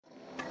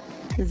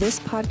This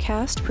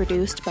podcast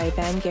produced by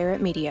Van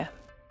Garrett Media.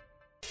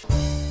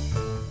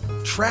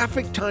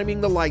 Traffic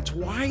timing the lights.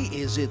 Why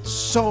is it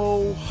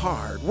so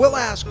hard? We'll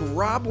ask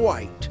Rob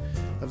Wight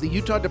of the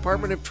Utah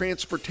Department of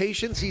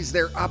Transportation. He's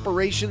their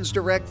operations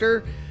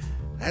director.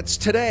 That's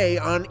today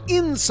on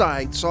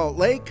Inside Salt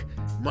Lake.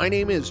 My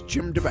name is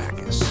Jim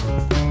DeBackus.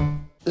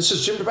 This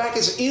is Jim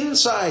DeBackus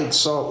Inside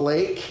Salt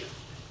Lake.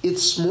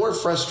 It's more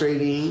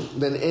frustrating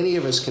than any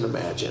of us can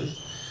imagine.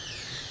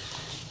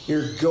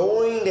 You're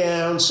going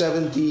down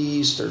 7th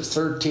East or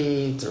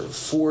 13th or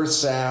 4th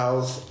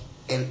South,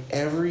 and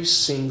every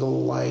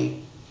single light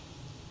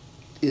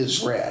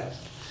is red.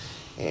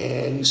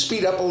 And you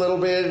speed up a little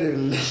bit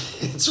and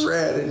it's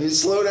red, and you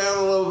slow down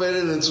a little bit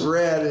and it's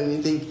red, and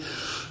you think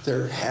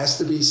there has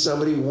to be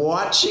somebody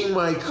watching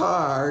my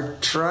car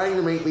trying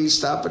to make me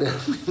stop at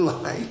every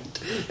light.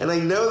 And I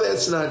know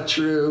that's not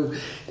true,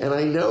 and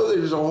I know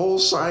there's a whole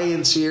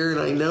science here, and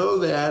I know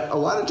that a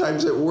lot of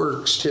times it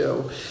works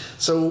too.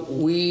 So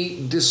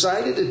we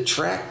decided to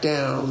track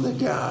down the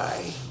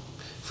guy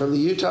from the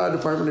Utah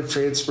Department of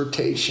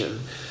Transportation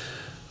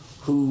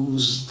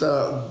who's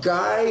the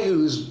guy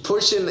who's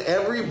pushing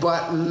every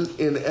button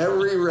in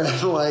every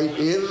red light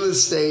in the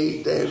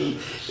state, and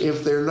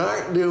if they're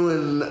not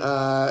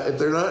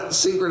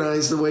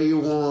synchronized the way you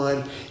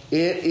want,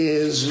 it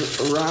is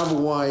Rob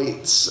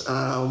Wight's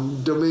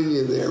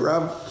dominion there.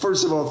 Rob,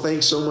 first of all,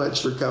 thanks so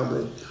much for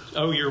coming.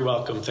 Oh, you're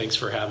welcome. Thanks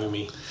for having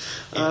me.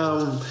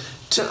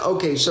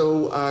 Okay,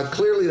 so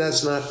clearly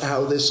that's not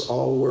how this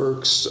all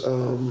works,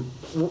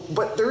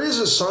 but there is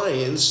a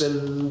science,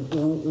 and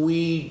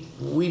we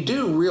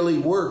do really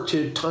work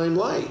to time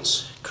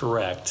lights.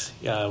 Correct.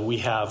 We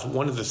have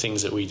one of the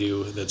things that we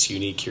do that's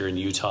unique here in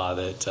Utah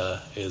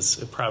that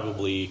is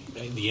probably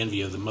the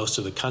envy of most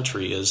of the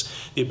country is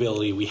the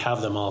ability. We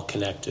have them all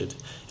connected,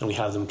 and we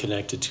have them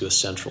connected to a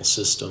central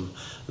system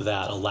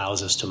that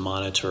allows us to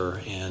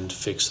monitor and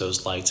fix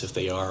those lights if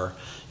they are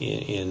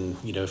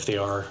if they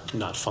are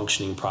not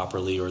functioning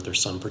properly or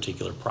there's some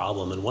particular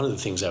problem. And one of the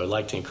things I would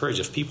like to encourage,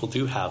 if people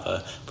do have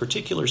a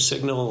particular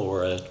signal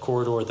or a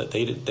corridor that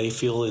they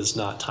feel is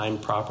not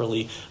timed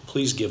properly,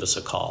 please give us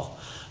a call.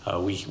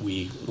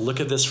 We look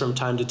at this from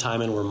time to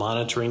time and we're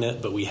monitoring it,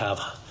 but we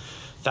have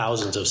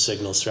thousands of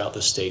signals throughout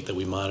the state that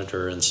we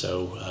monitor, and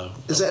so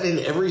is that in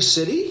every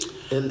city?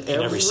 In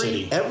every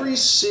city. Every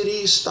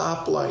city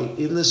stoplight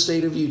in the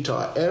state of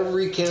Utah,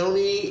 every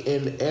county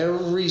and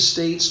every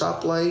state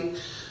stoplight,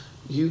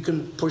 you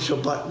can push a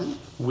button?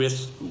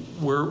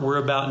 We're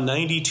about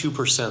 92%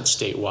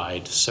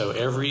 statewide, so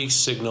every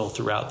signal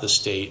throughout the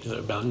state,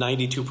 about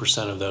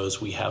 92% of those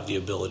we have the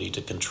ability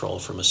to control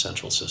from a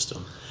central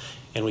system.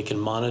 And we can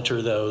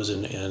monitor those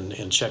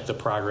and check the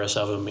progress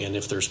of them. And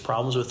if there's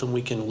problems with them,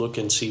 we can look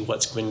and see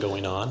what's been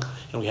going on.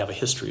 And we have a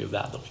history of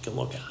that we can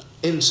look at.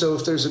 And so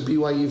if there's a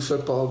BYU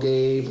football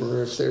game,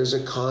 or if there's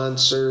a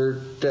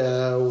concert,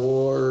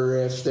 or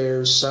if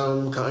there's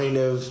some kind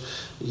of,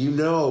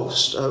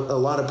 a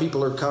lot of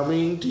people are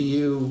coming, do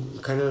you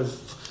kind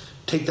of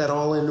take that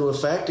all into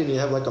effect, and you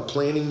have like a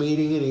planning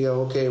meeting and you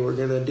go, okay, we're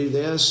going to do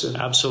this?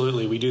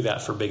 Absolutely. We do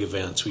that for big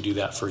events. We do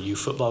that for U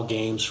football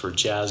games, for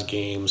Jazz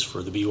games,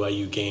 for the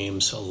BYU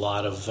games. A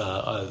lot of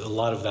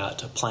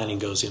that planning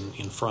goes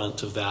in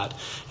front of that.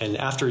 And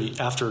after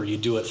you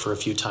do it for a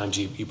few times,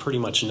 you pretty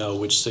much know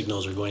which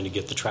signals are going to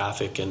get the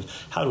traffic and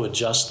how to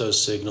adjust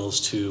those signals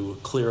to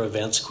clear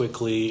events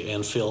quickly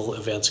and fill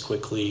events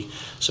quickly.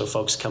 So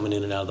folks coming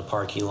in and out of the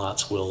parking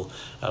lots will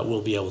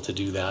be able to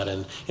do that.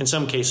 And in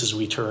some cases,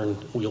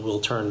 we'll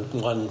turn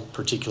one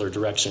particular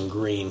direction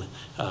green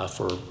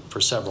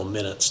for several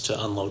minutes to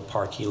unload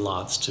parking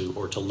lots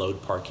or to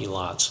load parking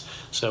lots.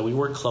 So we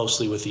work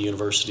closely with the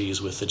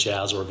universities, with the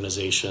Jazz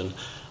organization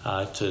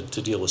to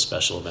deal with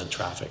special event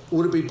traffic.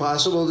 Would it be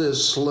possible to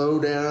slow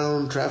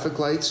down traffic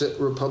lights at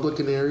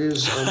Republican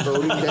areas on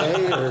voting day?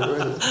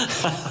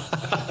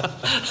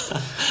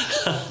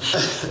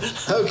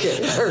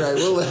 Okay, all right,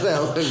 we'll let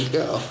that one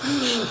go.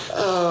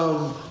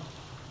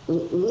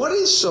 What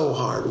is so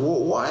hard?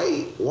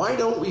 Why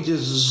don't we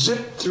just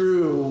zip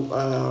through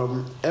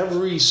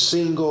every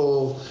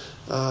single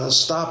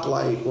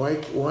stoplight?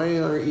 Why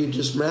aren't you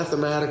just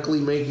mathematically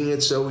making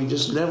it so we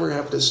just never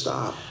have to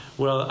stop?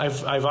 Well,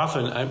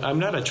 I'm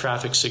not a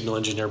traffic signal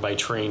engineer by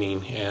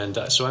training, and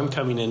so I'm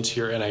coming into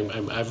here, and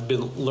I've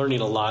been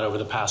learning a lot over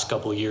the past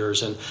couple of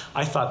years, and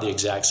I thought the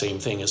exact same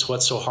thing: is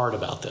what's so hard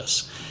about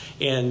this?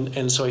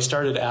 And so I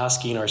started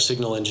asking our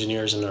signal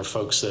engineers and our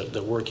folks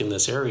that work in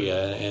this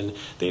area, and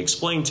they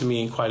explained to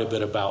me quite a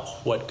bit about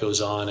what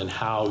goes on and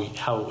how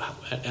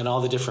and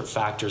all the different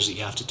factors that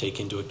you have to take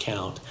into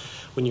account.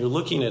 When you're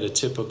looking at a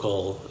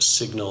typical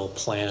signal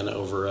plan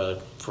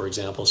over for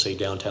example, say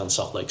downtown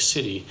Salt Lake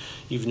City,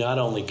 you've not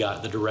only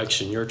got the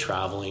direction you're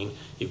traveling,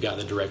 you've got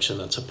the direction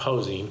that's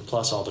opposing,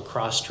 plus all the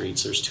cross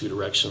streets, there's two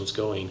directions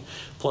going.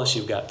 Plus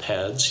you've got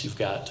PEDs, you've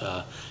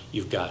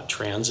got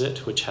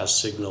transit, which has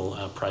signal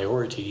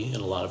priority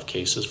in a lot of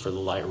cases for the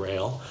light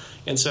rail.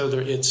 And so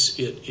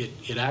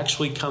it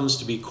actually comes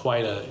to be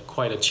quite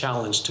a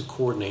challenge to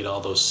coordinate all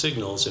those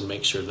signals and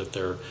make sure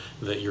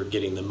that you're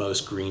getting the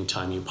most green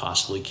time you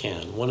possibly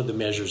can. One of the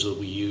measures that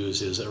we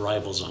use is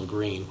arrivals on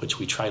green, which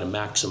we try to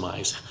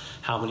maximize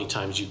how many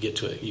times you get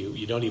to it.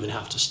 You don't even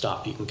have to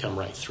stop. You can come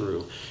right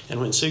through.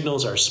 And when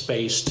signals are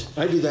spaced...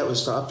 I do that with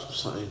stop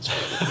signs.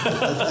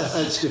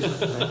 That's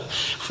different, right?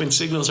 When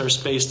signals are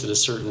spaced at a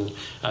certain,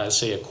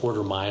 say, a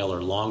quarter mile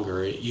or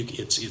longer,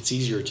 it's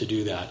easier to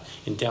do that.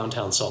 In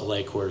downtown Salt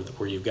Lake,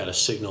 where you've got a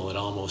signal at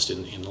almost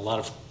in a lot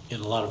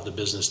of the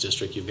business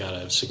district, you've got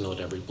a signal at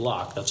every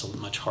block. That's a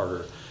much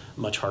harder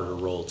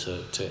role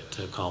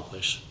to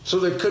accomplish. So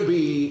there could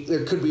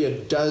be a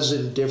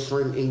dozen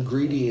different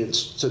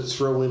ingredients to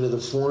throw into the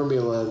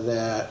formula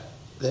that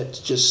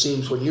just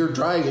seems when you're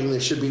driving there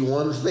should be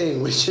one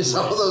thing, which is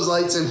all those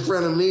lights in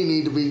front of me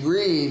need to be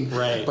green.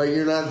 Right. But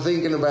you're not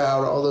thinking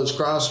about all those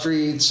cross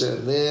streets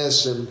and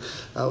this and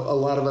a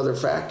lot of other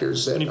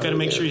factors. And you've got to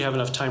make sure you have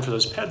enough time for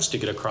those peds to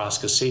get across,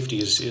 because safety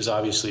is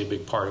obviously a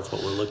big part of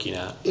what we're looking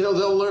at.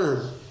 They'll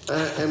learn.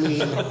 I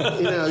mean,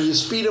 you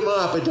speed them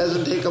up. It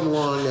doesn't take them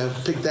long to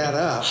pick that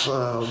up.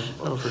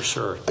 For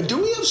sure. Do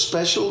we have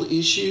special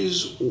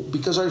issues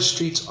because our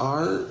streets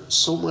are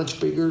so much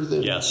bigger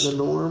than the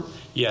norm?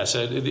 Yes,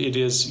 it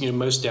is.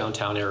 Most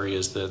downtown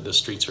areas, the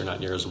streets are not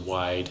near as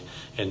wide,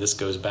 and this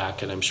goes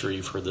back, and I'm sure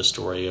you've heard the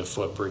story of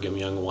what Brigham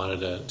Young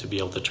wanted to be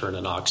able to turn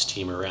an ox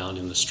team around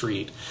in the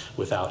street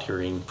without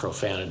hearing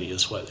profanity.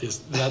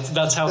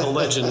 That's how the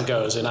legend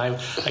goes, and I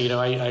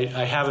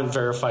haven't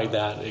verified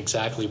that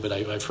exactly, but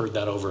I've heard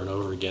that over and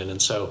over again, and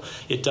so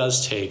it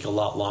does take a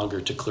lot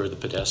longer to clear the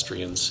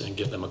pedestrians and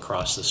get them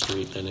across the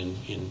street than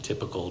in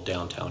typical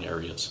downtown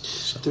areas.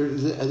 So.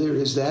 There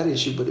is that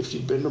issue, but if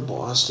you've been to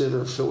Boston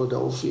or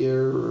Philadelphia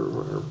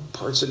or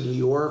parts of New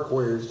York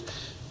where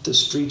the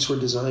streets were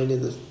designed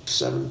in the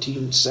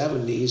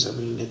 1770s, I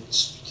mean,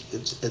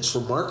 it's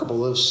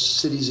remarkable those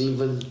cities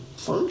even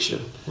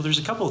function. Well, there's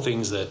a couple of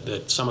things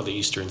that some of the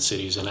eastern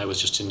cities, and I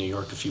was just in New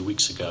York a few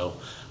weeks ago,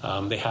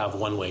 they have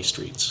one-way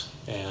streets.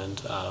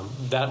 And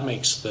that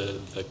makes the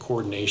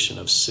coordination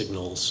of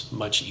signals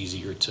much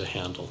easier to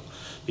handle,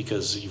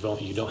 because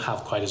you don't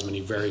have quite as many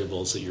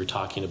variables that you're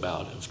talking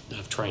about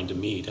of trying to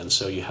meet, and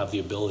so you have the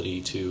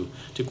ability to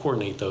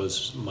coordinate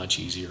those much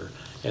easier.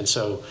 And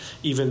so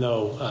even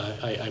though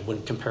I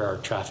wouldn't compare our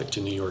traffic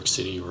to New York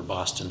City or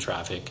Boston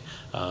traffic,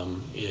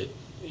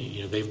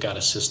 they've got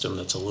a system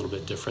that's a little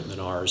bit different than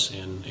ours,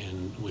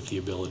 and with the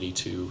ability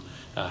to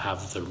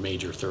have the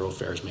major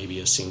thoroughfares maybe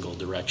a single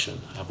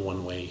direction, have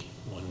one way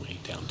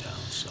downtown.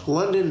 So.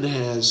 London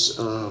has,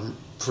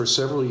 for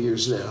several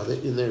years now,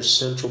 that in their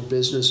central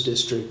business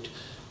district,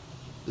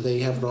 they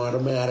have an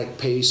automatic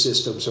pay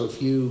system. So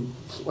if you,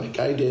 like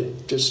I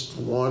did, just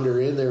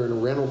wander in there in a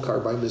rental car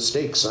by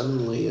mistake,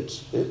 suddenly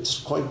it's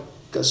quite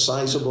a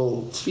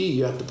sizable fee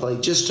you have to pay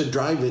just to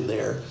drive in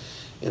there.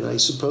 And I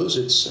suppose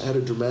it's had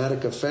a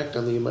dramatic effect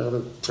on the amount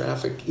of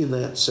traffic in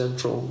that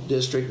central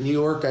district. New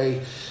York,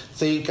 I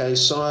think I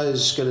saw,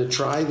 is going to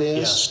try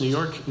this. Yes,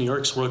 New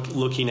York's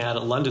looking at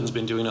it. London's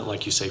been doing it,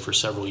 like you say, for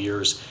several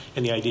years.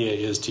 And the idea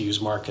is to use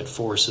market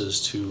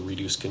forces to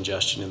reduce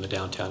congestion in the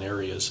downtown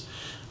areas.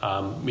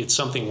 It's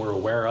something we're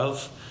aware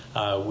of.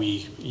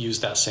 We use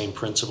that same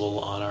principle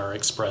on our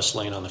express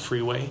lane on the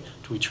freeway.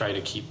 We try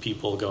to keep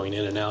people going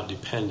in and out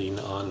depending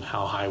on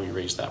how high we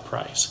raise that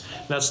price.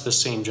 And that's the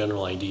same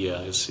general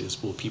idea,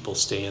 is will people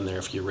stay in there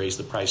if you raise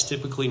the price?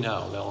 Typically,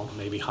 no. They'll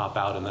maybe hop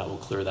out, and that will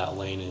clear that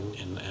lane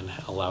and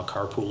allow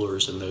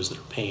carpoolers and those that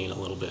are paying a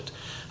little bit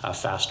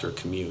faster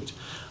commute.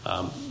 We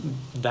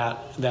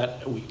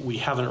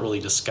haven't really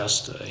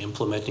discussed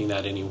implementing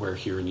that anywhere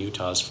here in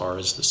Utah as far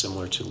as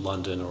similar to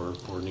London or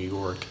New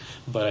York,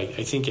 but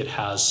I think it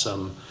has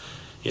some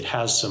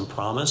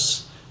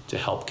promise to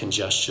help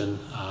congestion,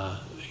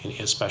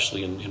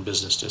 especially in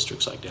business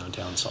districts like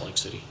downtown Salt Lake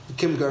City. The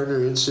Kim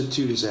Gardner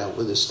Institute is out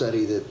with a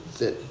study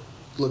that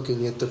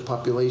looking at the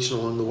population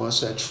along the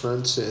Wasatch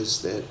Front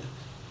says that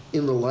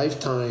in the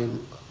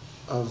lifetime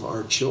of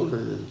our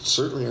children, and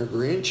certainly our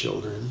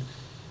grandchildren,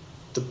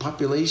 the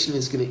population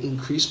is going to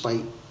increase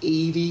by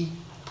 80%.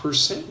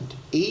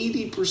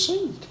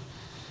 80%.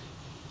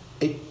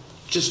 It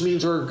just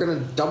means we're going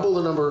to double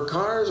the number of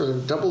cars, we're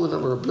going to double the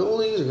number of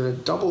buildings, we're going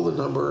to double the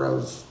number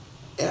of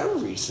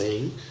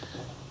everything.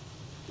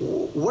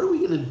 What are we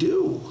going to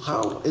do?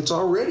 It's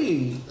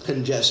already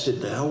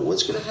congested now.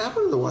 What's going to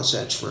happen to the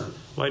Wasatch Front?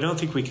 Well, I don't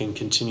think we can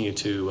continue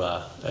to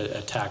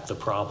attack the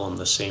problem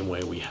the same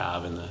way we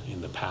have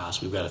in the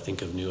past. We've got to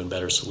think of new and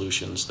better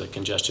solutions. The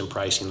congestion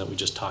pricing that we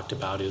just talked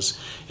about is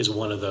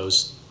one of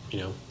those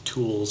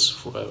tools,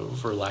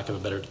 for lack of a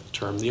better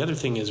term. The other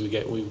thing is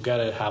we've got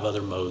to have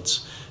other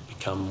modes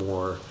become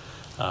more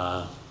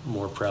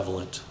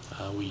prevalent.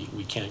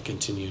 We can't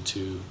continue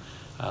to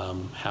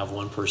have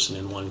one person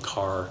in one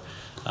car.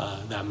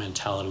 That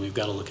mentality. We've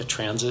got to look at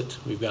transit.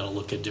 We've got to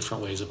look at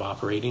different ways of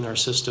operating our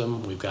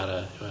system. We've got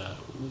to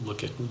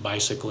look at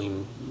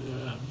bicycling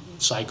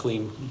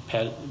cycling,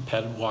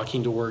 ped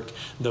walking to work,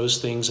 those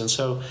things. And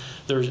so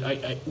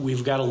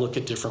we've got to look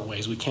at different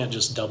ways. We can't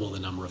just double the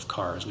number of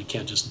cars. We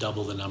can't just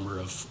double the number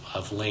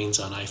of lanes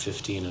on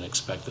I-15 and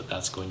expect that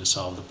that's going to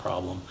solve the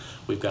problem.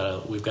 We've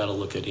got to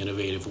look at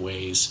innovative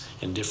ways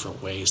and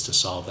different ways to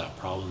solve that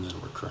problem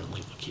than we're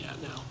currently looking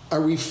at now.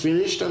 Are we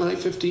finished on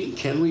I-15?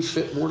 Can we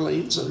fit more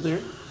lanes on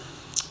there?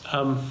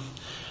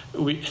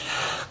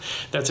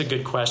 That's a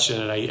good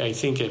question, and I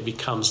think it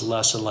becomes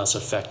less and less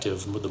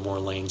effective with the more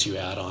lanes you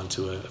add on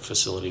to a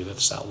facility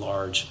that's that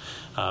large.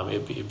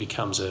 It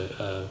becomes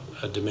a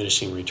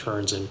diminishing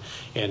returns, and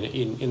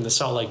in the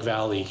Salt Lake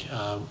Valley,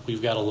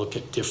 we've got to look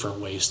at different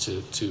ways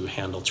to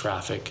handle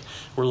traffic.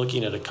 We're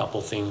looking at a couple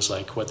things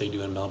like what they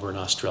do in Melbourne,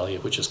 Australia,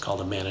 which is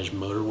called a managed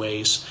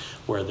motorways,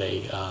 where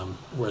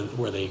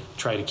they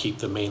try to keep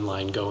the main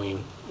line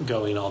going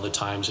all the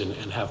times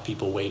and have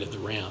people wait at the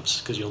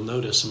ramps, because you'll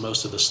notice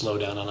most of the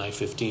slowdown on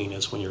I-15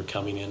 is when you're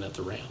coming in at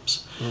the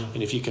ramps.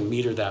 And if you can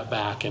meter that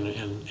back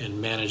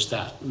and manage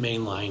that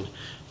main line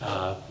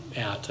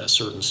at a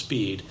certain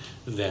speed,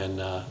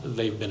 then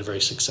they've been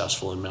very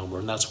successful in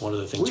Melbourne. That's one of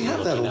the things we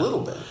have that a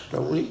little bit,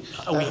 don't we?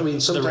 I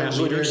mean, sometimes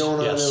when you're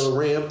going yes. on a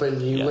ramp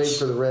and you wait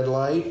for the red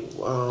light,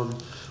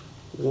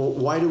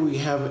 why do we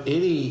have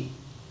any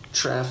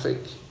traffic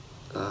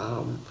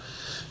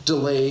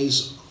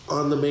delays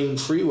on the main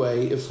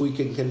freeway if we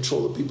can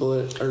control the people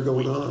that are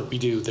going on? We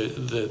do.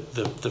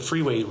 The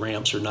freeway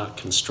ramps are not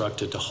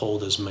constructed to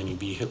hold as many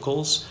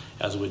vehicles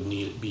as would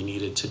be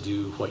needed to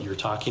do what you're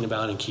talking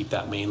about and keep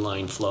that main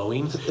line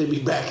flowing. They'd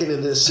be backing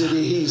into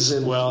cities.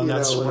 And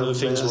that's one of the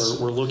things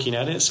we're looking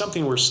at. It's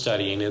something we're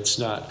studying. It's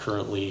not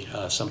currently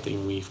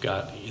something we've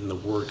got in the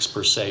works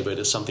per se, but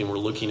it's something we're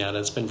looking at.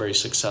 It's been very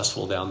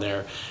successful down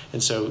there.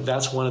 And so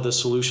that's one of the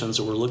solutions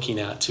that we're looking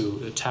at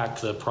to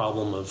attack the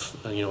problem of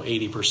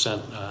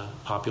 80%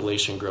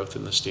 population growth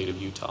in the state of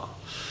Utah.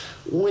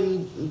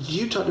 When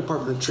Utah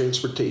Department of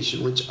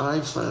Transportation, which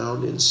I've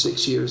found in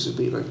 6 years of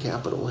being on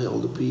Capitol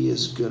Hill to be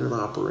as good an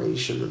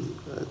operation, and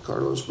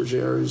Carlos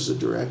Bergera, who's the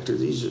director,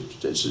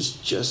 this is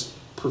just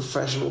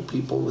professional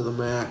people with a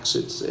max.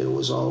 It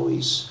was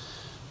always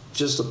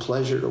just a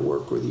pleasure to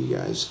work with you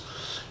guys.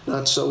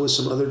 Not so with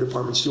some other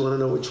departments. Do you want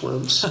to know which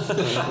ones?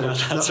 No,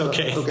 that's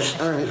okay. Okay,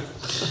 all right.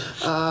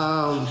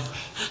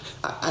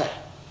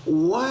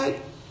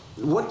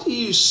 What do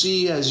you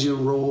see as your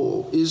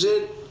role? Is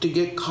it to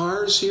get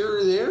cars here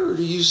or there, or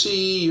do you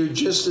see you're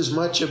just as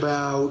much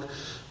about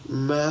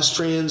mass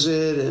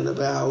transit and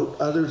about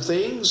other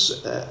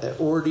things,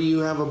 or do you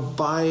have a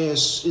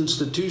bias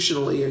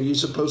institutionally? Are you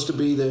supposed to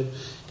be the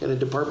kind of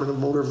Department of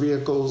Motor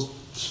Vehicles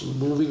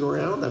moving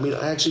around? I mean,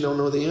 I actually don't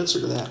know the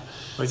answer to that.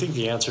 I think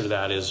the answer to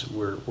that is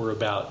we're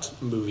about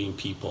moving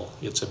people.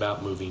 It's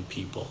about moving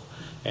people.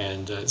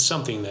 And it's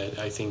something that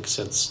I think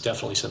since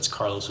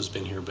Carlos has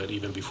been here, but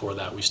even before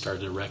that, we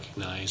started to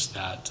recognize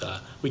that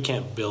we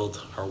can't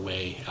build our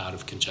way out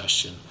of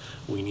congestion.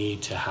 We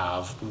need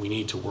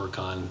to work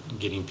on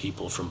getting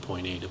people from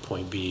point A to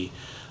point B,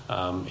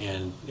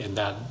 and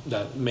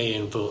that may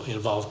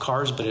involve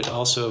cars, but it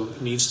also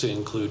needs to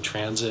include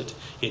transit.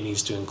 It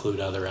needs to include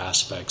other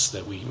aspects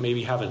that we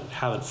maybe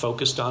haven't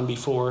focused on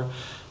before.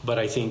 But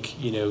I think,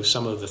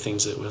 some of the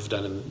things that have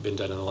been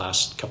done in the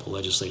last couple of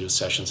legislative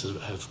sessions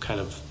have kind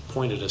of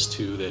pointed us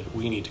to that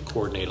we need to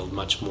coordinate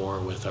much more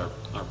with our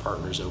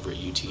partners over at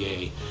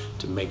UTA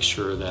to make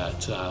sure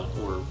that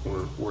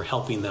we're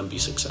helping them be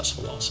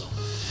successful also.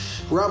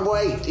 Rob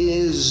Wight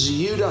is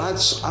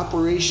UDOT's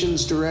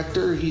operations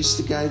director. He's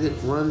the guy that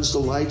runs the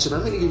lights, and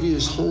I'm going to give you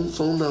his home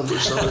phone number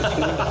so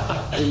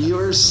and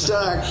you're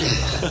stuck.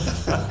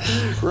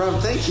 Rob,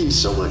 thank you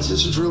so much.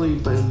 This has really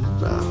been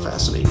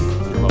fascinating.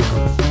 You're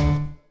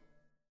welcome.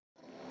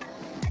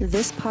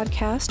 This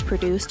podcast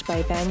produced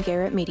by Van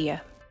Garrett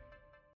Media.